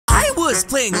was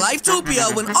playing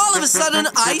Livetopia when all of a sudden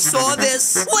I saw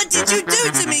this. What did you do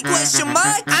to me, question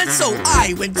mark? And so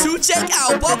I went to check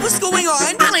out what was going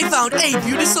on, and I found a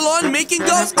beauty salon making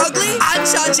girls ugly and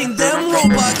charging them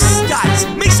Robux. Guys,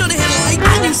 make sure to hit like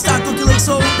and use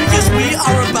Calixo because we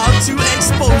are about to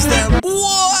expose them.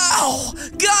 Wow!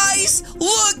 Guys,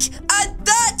 look at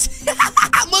that!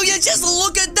 Will you just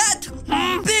look at that?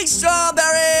 Big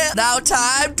strawberry! Now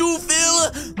time to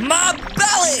fill my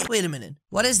belly! Wait a minute.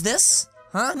 What is this?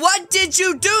 Huh? What did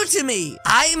you do to me?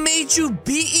 I made you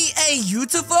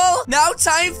beautiful? Now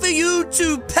time for you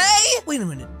to pay? Wait a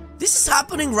minute. This is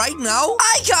happening right now?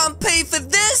 I can't pay for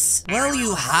this! Well,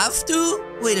 you have to.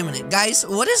 Wait a minute, guys.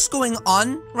 What is going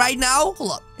on right now?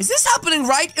 Hold up. Is this happening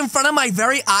right in front of my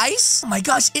very eyes? Oh my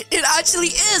gosh, it actually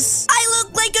is. I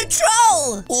look like a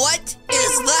troll. What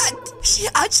is that? She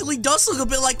actually does look a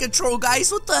bit like a troll,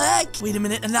 guys. What the heck? Wait a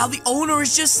minute, and now the owner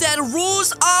has just said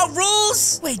rules are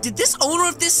rules. Wait, did this owner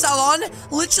of this salon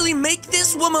literally make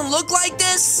this woman look like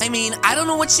this? I mean, I don't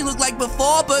know what she looked like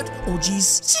before, but oh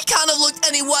geez, she kind of looked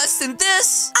any worse than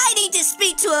this. I need to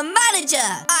speak to a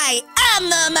manager. I am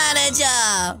the manager.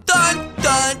 Dun,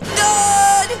 dun,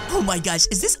 dun. Oh my gosh,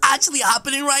 is this actually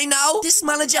happening right now? This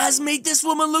manager has made this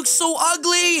woman look so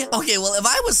ugly. Okay, well, if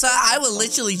I was her, I would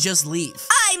literally just leave.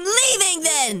 I'm leaving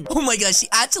then. Oh my gosh, she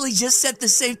actually just said the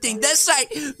same thing. That's right.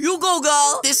 You go,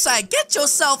 girl. This side, get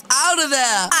yourself out of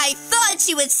there. I thought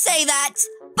you would say that,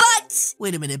 but...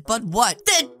 Wait a minute, but what?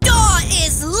 The door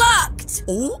is locked.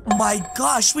 Oh my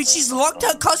gosh, wait, she's locked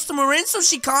her customer in so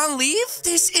she can't leave?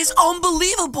 This is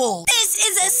unbelievable. This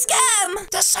is a scam.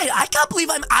 That's right, I can't believe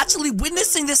I'm actually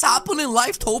witnessing this happen in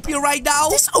Livetopia right now.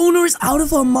 This owner is out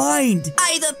of her mind.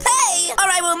 Either pay or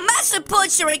I will mass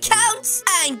report your account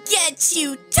and get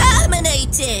you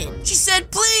terminated. She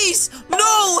said, please,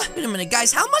 no. Wait a minute,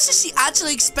 guys, how much is she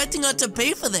actually expecting her to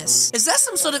pay for this? Is that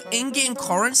some sort of in-game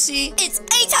currency? It's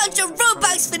 800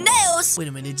 Robux for nails. Wait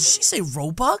a minute, did she say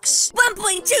Robux?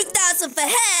 1.2 thousand for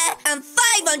hair and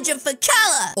 500 for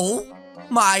color. Oh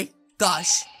my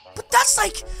gosh. But that's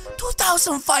like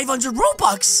 2,500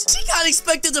 Robux. She can't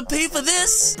expect her to pay for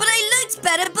this. But I looked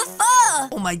better before.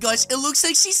 Oh my gosh, it looks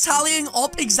like she's tallying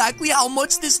up exactly how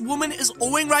much this woman is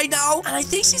owing right now. And I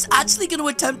think she's actually going to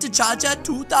attempt to charge her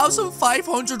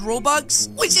 2,500 Robux,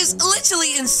 which is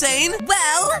literally insane.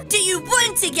 Well, do you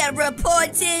want to get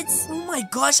reported? Oh my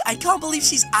gosh, I can't believe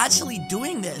she's actually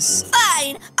doing this.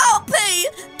 Fine, I'll pay.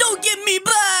 Don't get me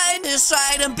burned. That's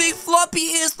right, and Big Floppy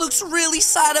Ears looks really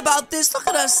sad about this. Look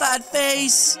at her sad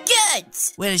face. Good.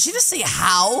 Wait, did she just say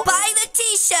how? Buy the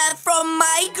t-shirt from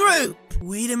my group.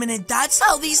 Wait a minute, that's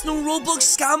how these new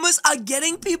Roblox scammers are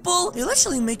getting people? They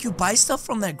literally make you buy stuff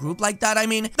from that group like that. I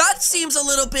mean, that seems a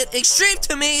little bit extreme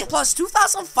to me. Plus,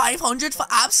 2,500 for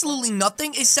absolutely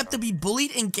nothing except to be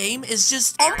bullied in game is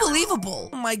just unbelievable.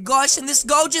 Oh my gosh, and this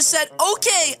girl just said,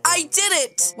 okay, I did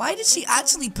it. Why did she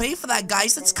actually pay for that,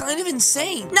 guys? That's kind of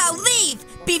insane. Now leave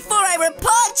before I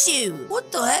report you.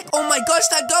 What the heck? Oh my gosh,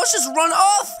 that girl just run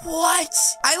off. What?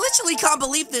 I literally can't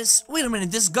believe this. Wait a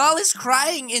minute, this girl is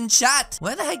crying in chat.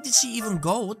 Where the heck did she even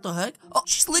go? What the heck? Oh,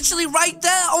 she's literally right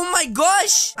there. Oh my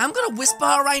gosh. I'm gonna whisper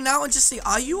her right now and just say,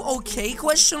 are you okay?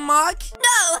 Question mark.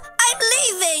 No, I'm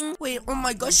leaving. Wait, oh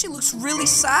my gosh, she looks really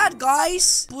sad,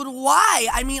 guys. But why?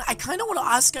 I mean, I kind of want to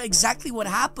ask her exactly what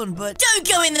happened, but... Don't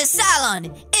go in the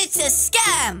salon. It's a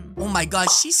scam. Oh my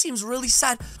gosh, she seems really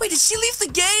sad. Wait, did she leave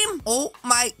the game? Oh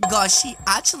my gosh, she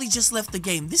actually just left the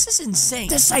game. This is insane.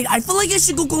 That's right, I feel like I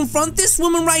should go confront this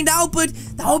woman right now, but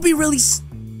that would be really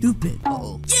stupid.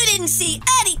 Uh-oh. You didn't see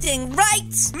anything,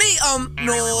 right? Me,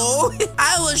 no.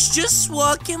 I was just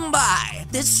walking by.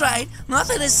 That's right.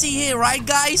 Nothing to see here, right,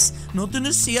 guys? Nothing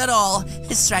to see at all.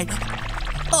 That's right.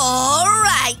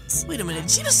 Alright. Wait a minute.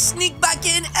 Did she just sneak back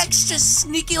in extra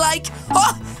sneaky like?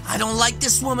 Oh, I don't like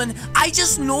this woman. I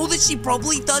just know that she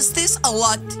probably does this a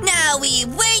lot. Now we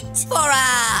wait for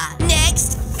our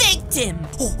next victim.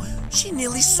 Oh, she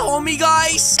nearly saw me,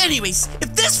 guys. Anyways,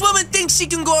 if this woman thinks she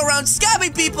can go around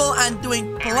scamming people and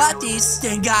doing Pilates,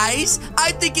 then guys,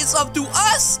 I think it's up to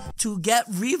us to get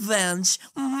revenge.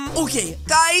 Okay,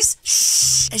 guys,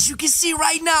 shh. As you can see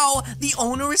right now, the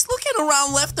owner is looking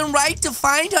around left and right to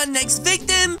find her next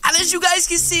victim. And as you guys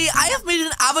can see, I have made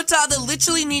an avatar that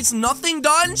literally needs nothing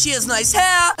done. She has nice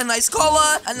hair, a nice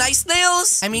collar, and nice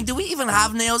nails. I mean, do we even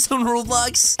have nails on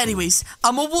Roblox? Anyways,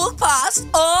 I'm gonna walk past,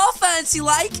 all fancy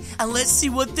like, and let's see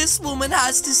what this woman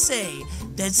has to say.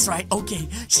 That's right. Okay,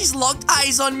 she's locked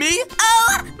eyes on me.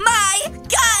 Oh my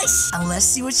gosh! And let's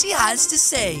see what she has to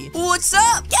say. What's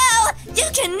up? Yo, you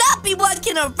cannot be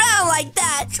walking around like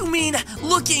that. You mean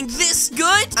looking this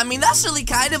good? I mean, that's really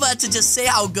kind of to just say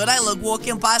how good I look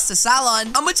walking past the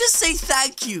salon. I'ma just say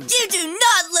thank you. You do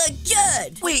not look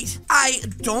good. Wait, I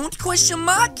don't question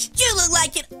mark? You look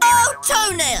like an old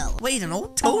toenail. Wait, an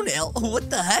old toenail? What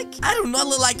the heck? I do not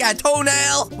look like a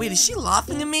toenail. Wait, is she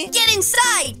laughing at me? Get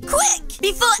inside, quick,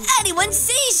 before anyone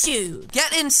sees you.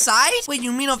 Get inside? Wait,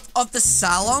 you mean of the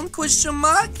salon, question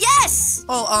mark? Yes.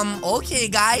 Oh, okay,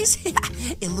 guys.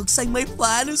 It looks like my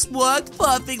plan has worked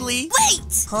perfectly.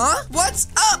 Wait. Huh? What's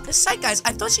up? Aside, guys,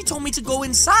 I thought she told me to go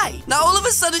inside. Now, all of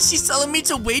a sudden, she's telling me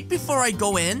to wait before I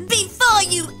go in? Before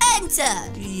you enter.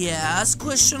 Yes,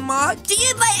 question mark? Do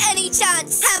you by any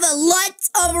chance have a lot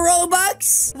of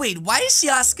Robux? Wait, why is she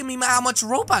asking me how much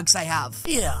Robux I have?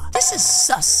 Yeah, this is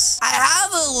sus. I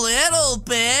have a little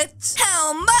bit.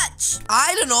 How much?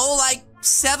 I don't know, like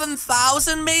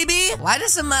 7,000 maybe? Why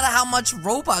does it matter how much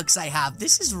Robux I have?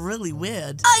 This is really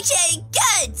weird. Okay,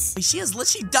 good. Wait, she is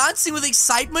literally dancing with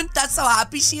excitement. That's how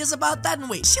happy she is about that. And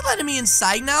wait, is she letting me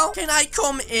inside now? Can I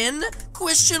come in?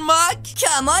 Question mark?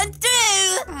 Come on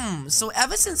through. So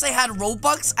ever since I had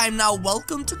Robux, I'm now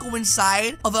welcome to go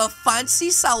inside of a fancy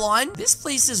salon. This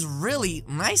place is really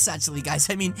nice, actually, guys.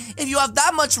 I mean, if you have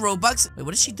that much Robux... Wait,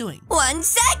 what is she doing? 1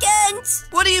 second.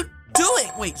 What are you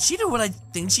doing? Wait, she did what I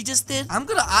think she just did? I'm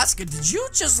gonna ask her, did you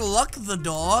just lock the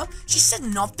door? She said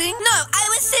nothing? No, I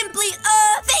was simply,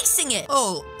 fixing it.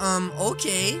 Oh,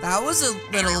 okay. That was a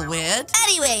little weird.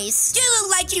 Anyways, you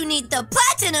look like you need the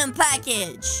platinum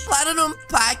package. Platinum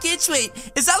package?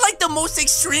 Wait, is that like the most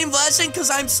extreme version because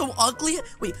I'm so ugly?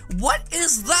 Wait, what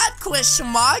is that, question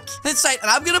mark? That's right,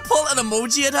 and I'm gonna pull an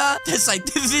emoji at her. That's like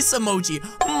this emoji.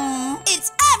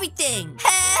 It's everything.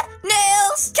 Hair,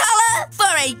 nails, color, for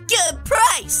a good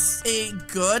price. A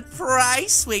good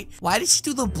price? Wait, why did she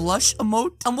do the blush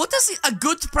emote? And what does a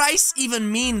good price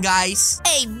even mean, guys?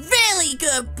 A really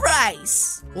good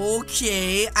price.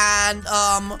 Okay, and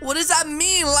what does that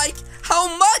mean? Like,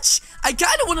 how much? I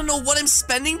kind of want to know what I'm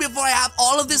spending before I have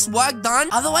all of this work done.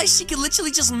 Otherwise, she can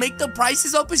literally just make the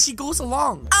prices up as she goes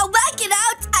along. I'll work it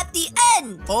out at the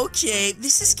end. Okay,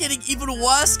 this is getting even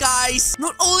worse, guys.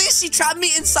 Not only is she trapped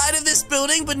me inside of this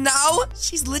building, but now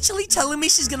she's literally telling me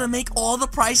she's gonna make all the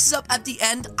prices up at the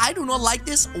end. I do not like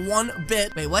this one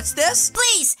bit. Wait, what's this?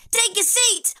 Please, take a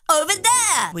seat over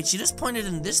there. Wait, she just pointed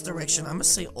in this direction. I'm gonna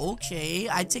say, okay,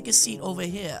 I take a seat over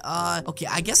here. Okay,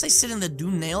 I guess I sit in the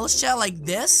do nails chair like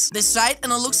this side,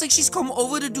 and it looks like she's come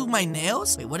over to do my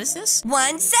nails. Wait, what is this?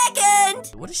 1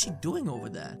 second. What is she doing over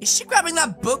there? Is she grabbing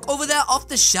that book over there off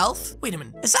the shelf? Wait a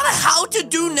minute. Is that a how to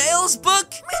do nails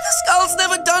book? Man, this girl's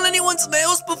never done anyone's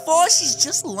nails before. She's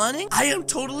just learning. I am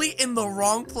totally in the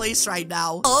wrong place right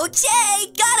now. Okay,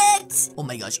 got it. Oh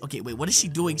my gosh. Okay, wait, what is she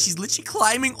doing? She's literally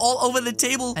climbing all over the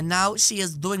table, and now she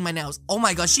is doing my nails. Oh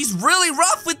my gosh, she's really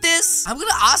rough with this. I'm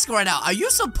gonna ask her right now, are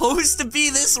you supposed to be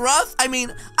this rough? I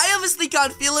mean, I obviously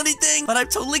can't feel anything, but I'm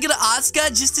totally gonna ask her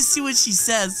just to see what she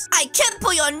says. I can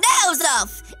pull your nails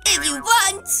off if you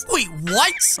want. Wait,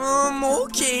 what?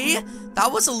 Okay.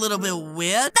 That was a little bit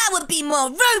weird. That would be more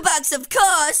Robux, of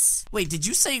course. Wait, did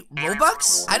you say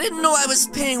Robux? I didn't know I was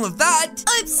paying with that.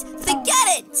 Oops, forget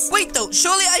it. Wait, though,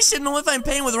 surely I should know if I'm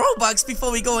paying with Robux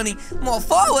before we go any more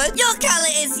forward. Your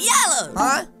color is yellow.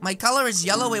 Huh? My color is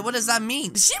yellow? Wait, what does that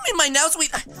mean? Does she mean my nails?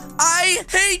 Wait, I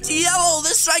hate yellow.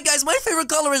 That's right, guys. My favorite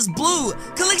color is blue.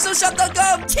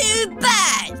 CalixoShop.com. Too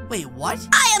bad. Wait, what?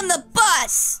 I am the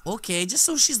boss. Okay, just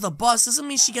so she's the boss doesn't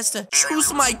mean she gets to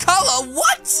choose my color.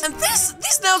 What? And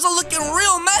these nails are looking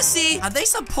real messy. Are they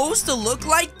supposed to look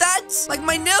like that? Like,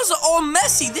 my nails are all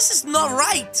messy. This is not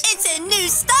right. It's a new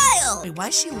style. Wait, why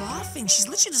is she laughing? She's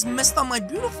literally just messed up my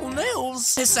beautiful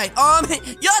nails. This right,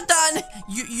 you're done.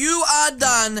 You are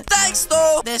done. Thanks,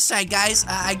 though. This right, guys.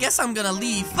 I guess I'm gonna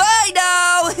leave. Bye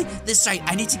now. This right,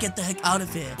 I need to get the heck out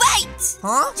of here. Wait.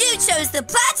 Huh? You chose the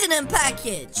platinum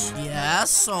package. Yeah,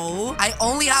 so I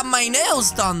only have my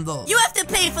nails done, though. You have to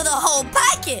pay for the whole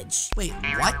package. Wait,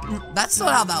 what? That's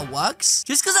not how that works.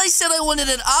 Just because I said I wanted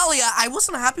it earlier, I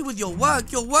wasn't happy with your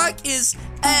work. Your work is,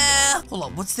 hold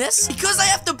on, what's this? Because I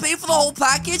have to pay for the whole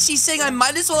package, she's saying I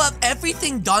might as well have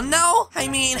everything done now? I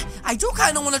mean, I do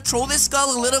kind of want to troll this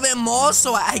girl a little bit more,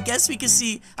 so I guess we can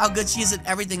see how good she is at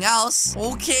everything else.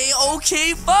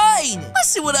 Okay, fine. Let's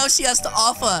see what else she has to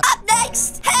offer. Up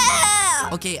next,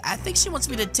 hair. Okay, I think she wants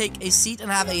me to take a seat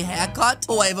and have a haircut.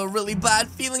 Oh, I have a really bad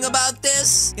feeling about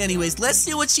this. Anyways, let's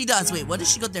see what she does. Wait, what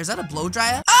does she got there? Is that a blow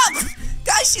dryer? Ah!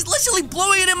 Guys, she's literally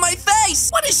blowing it in my face.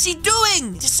 What is she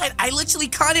doing? I literally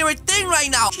can't hear a thing right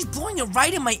now. She's blowing it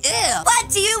right in my ear. What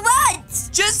do you want?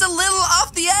 Just a little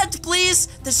off the edge, please.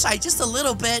 This side, just a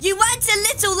little bit. You want a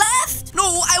little left? No,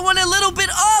 I want a little bit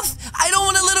off. I don't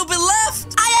want a little bit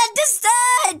left. I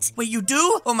understand. Wait, you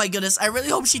do? Oh my goodness, I really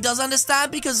hope she does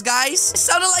understand because, guys, it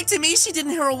sounded like to me she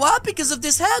didn't hear a word because of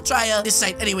this hair dryer. This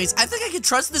side, anyways, I think I can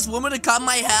trust this woman to cut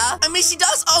my hair. I mean, she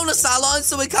does own a salon,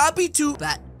 so it can't be too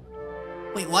bad.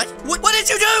 Wait, what? What did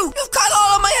you do? You've cut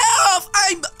all of my hair off!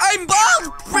 I'm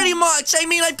bald, pretty much. I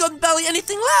mean, I've got barely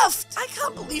anything left. I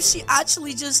can't believe she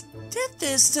actually just did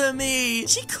this to me.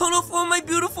 She cut off all my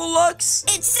beautiful looks.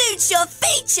 It suits your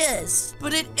features.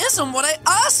 But it isn't what I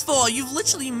asked for. You've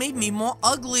literally made me more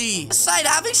ugly. Besides,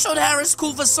 having short hair is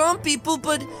cool for some people,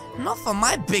 but not for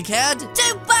my big head.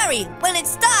 Don't worry. When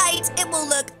it's dyed, it will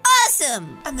look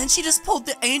awesome. And then she just pulled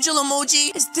the angel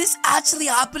emoji. Is this actually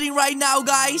happening right now,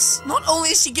 guys? Not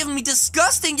only is she giving me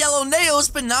disgusting yellow nails,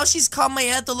 but now she's cut my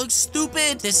hair to look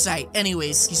stupid. This side.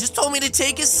 Anyways, he just told me to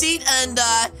take a seat and,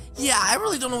 yeah, I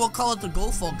really don't know what color to go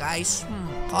for, guys.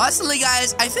 Honestly,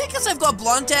 guys, I think because I've got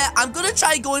blonde hair, I'm gonna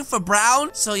try going for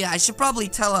brown. So, yeah, I should probably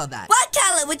tell her that. What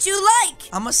color would you like?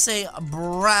 I'm gonna say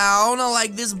brown. I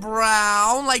like this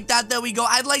brown. Like that. There we go.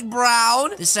 I'd like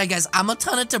brown. This side, guys, I'm gonna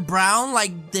turn it to brown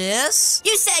like this.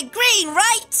 You said green,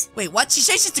 right? Wait, what? She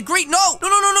changed it to green. No.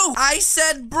 I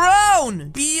said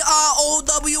brown.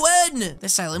 B-R-O-W-N.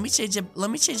 This side, let me change it. Let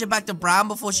me change it back to brown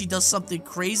before she does something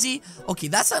crazy. Okay,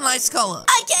 that's a nice color.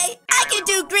 Okay, I can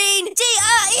do green.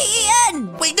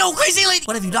 G-R-E-E-N. Wait, no, crazy lady.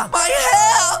 What have you done? My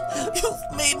hair.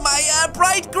 You've made my hair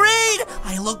bright green.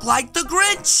 I look like the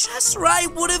Grinch. That's right.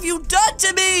 What have you done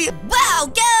to me? Wow,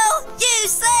 girl. You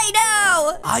say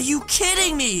no. Are you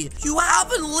kidding me? You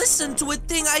haven't listened to a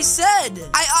thing I said.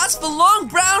 I asked for long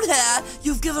brown hair.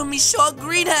 You've given me short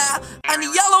green hair and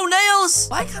yellow nails.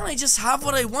 Why can't I just have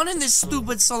what I want in this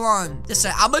stupid salon?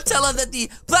 Listen, I'm gonna tell her that the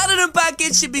platinum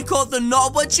package should be called the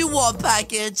not what you want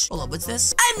package. Hold up, what's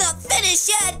this? I'm not finished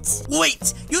yet.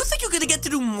 Wait, you think you're gonna get to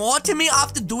do more to me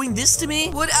after doing this to me?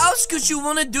 What else could you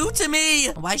want to do to me?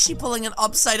 Why is she pulling an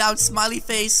upside down smiley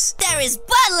face? There is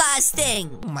one last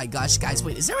thing. Oh my gosh, guys,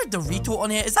 wait, is there a Dorito on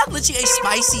here? Is that literally a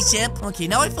spicy chip? Okay,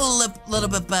 now I feel a little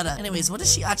bit better. Anyways, what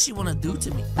does she actually want to do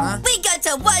to me? Huh? We got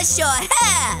to wash your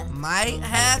hair. My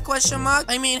hair, question mark?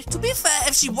 I mean, to be fair,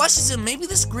 if she washes it, maybe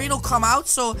this green will come out.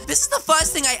 So this is the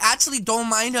first thing I actually don't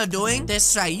mind her doing.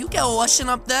 That's right, you get washing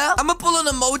up there. I'm gonna pull an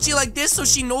emoji like this so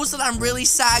she knows that I'm really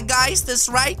sad, guys. That's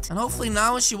right. And hopefully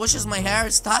now when she washes my hair,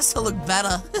 it starts to look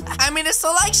better. I mean, it's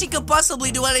not like she could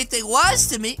possibly do anything worse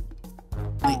to me.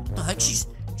 Wait, what the heck?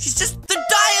 She's just, the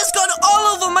dye has gone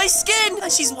all over my skin.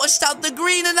 And she's washed out the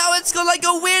green and now it's got like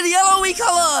a weird yellowy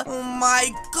color. Oh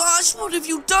my gosh, what have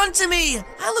you done to me?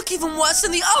 I look even worse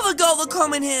than the other girl that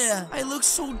come in here. I look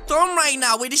so dumb right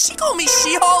now. Wait, did she call me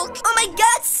She-Hulk? Oh my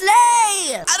god,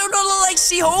 Slay. I don't look like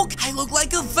She-Hulk. I look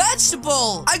like a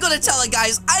vegetable. I gotta tell her,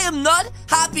 guys, I am not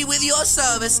happy with your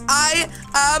service. I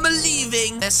am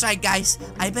leaving. That's right, guys.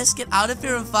 I best get out of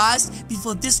here and fast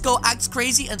before this girl acts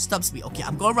crazy and stops me. Okay,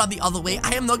 I'm going around the other way.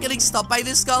 I am not getting stopped by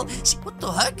this girl. What the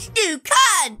heck? You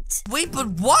can't. Wait, but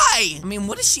why? I mean,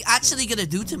 what is she actually gonna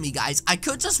do to me, guys? I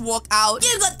could just walk out.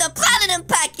 You got the platinum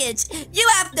package. You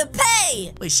have to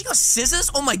pay. Wait, she got scissors?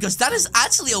 Oh my gosh, that is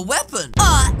actually a weapon.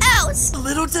 Or else.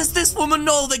 Little does this woman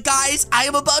know that, guys, I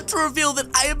am about to reveal that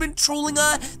I have been trolling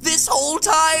her this whole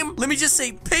time. Let me just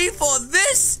say, pay for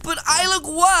this. But I look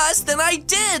worse than I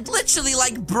did. Literally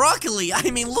like broccoli. I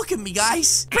mean, look at me,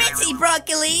 guys. Pretty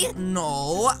broccoli.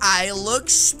 No, I look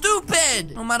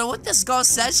stupid. No matter what this girl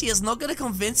says, she is not gonna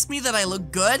convince me that I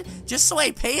look good just so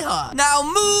I pay her. Now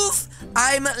move.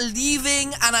 I'm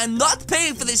leaving and I'm not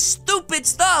paying for this stupid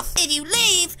stuff. If you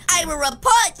leave, I will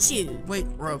report you. Wait,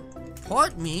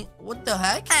 report me? What the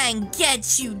heck? And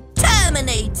get you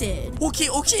terminated.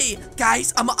 Okay,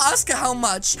 guys, I'm gonna ask her how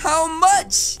much. How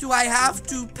much do I have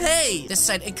to pay? This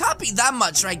side, it can't be that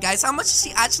much, right, guys? How much is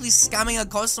she actually scamming her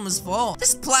customers for?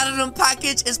 This platinum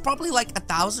package is probably like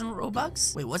 1,000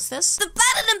 Robux. Wait, what's this? The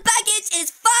platinum package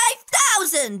is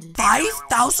 5,000.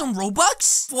 5,000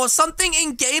 Robux? For something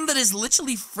in-game that is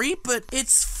literally free, but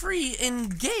it's free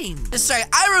in-game. This side,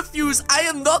 I refuse. I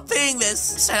am not paying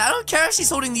this. This side, I don't care if she's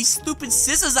holding these stupid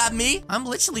scissors at me. I'm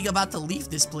literally about to leave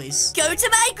this place. Go to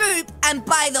my group and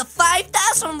buy the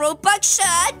 5,000 Robux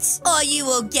shirt, or you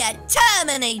will get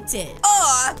terminated.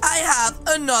 Or I have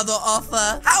another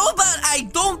offer. How about I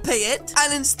don't pay it,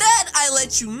 and instead I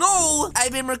let you know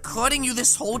I've been recording you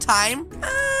this whole time,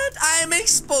 and I'm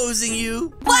exposing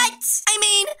you. What? I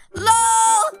mean,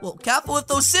 lol. Well, careful with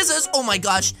those scissors. Oh my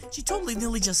gosh, she totally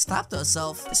nearly just stabbed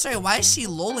herself. Sorry, why is she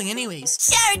lolling anyways?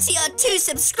 Charity on 2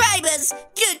 subscribers.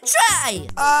 Good try.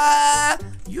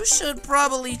 You should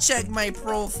probably check my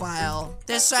profile.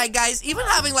 That's right, guys. Even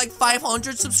having like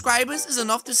 500 subscribers is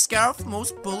enough to scare off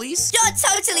most bullies. You're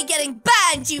totally getting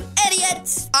banned, you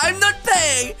idiot. I'm not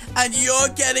paying, and you're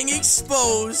getting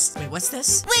exposed. Wait, what's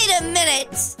this? Wait a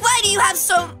minute. Why do you have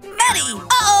so many?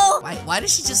 Uh-oh. Why did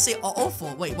she just say uh-oh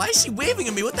for? Wait, why is she waving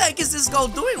at me? What the heck is this girl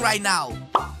doing right now?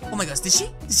 Oh my gosh, did she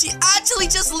actually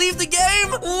just leave the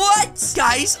game? What?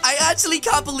 Guys, I actually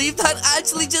can't believe that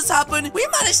actually just happened. We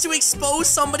managed to expose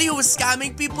somebody who was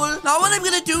scamming people. Now what I'm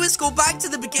gonna do is go back to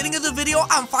the beginning of the video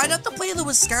and find out the player that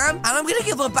was scammed, and I'm gonna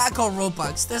give her back her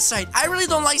Robux. That's right. I really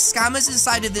don't like scammers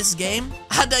inside of this game.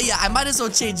 And yeah, I might as well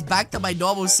change back to my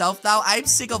normal self now. I'm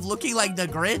sick of looking like the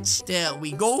Grinch. There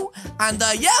we go. And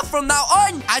yeah, from now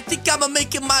on, I think I'm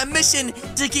making my mission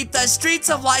to keep the streets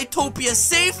of Litopia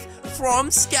safe from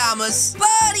scammers.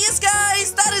 But yes,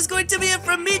 guys, that is going to be it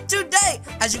from me today.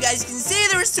 As you guys can see,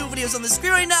 there is 2 videos on the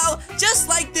screen right now, just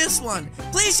like this one.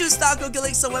 Please use Star Code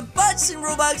Calixo and purchase in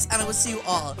Robux, and I will see you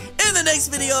all in the next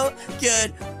video.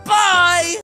 Goodbye.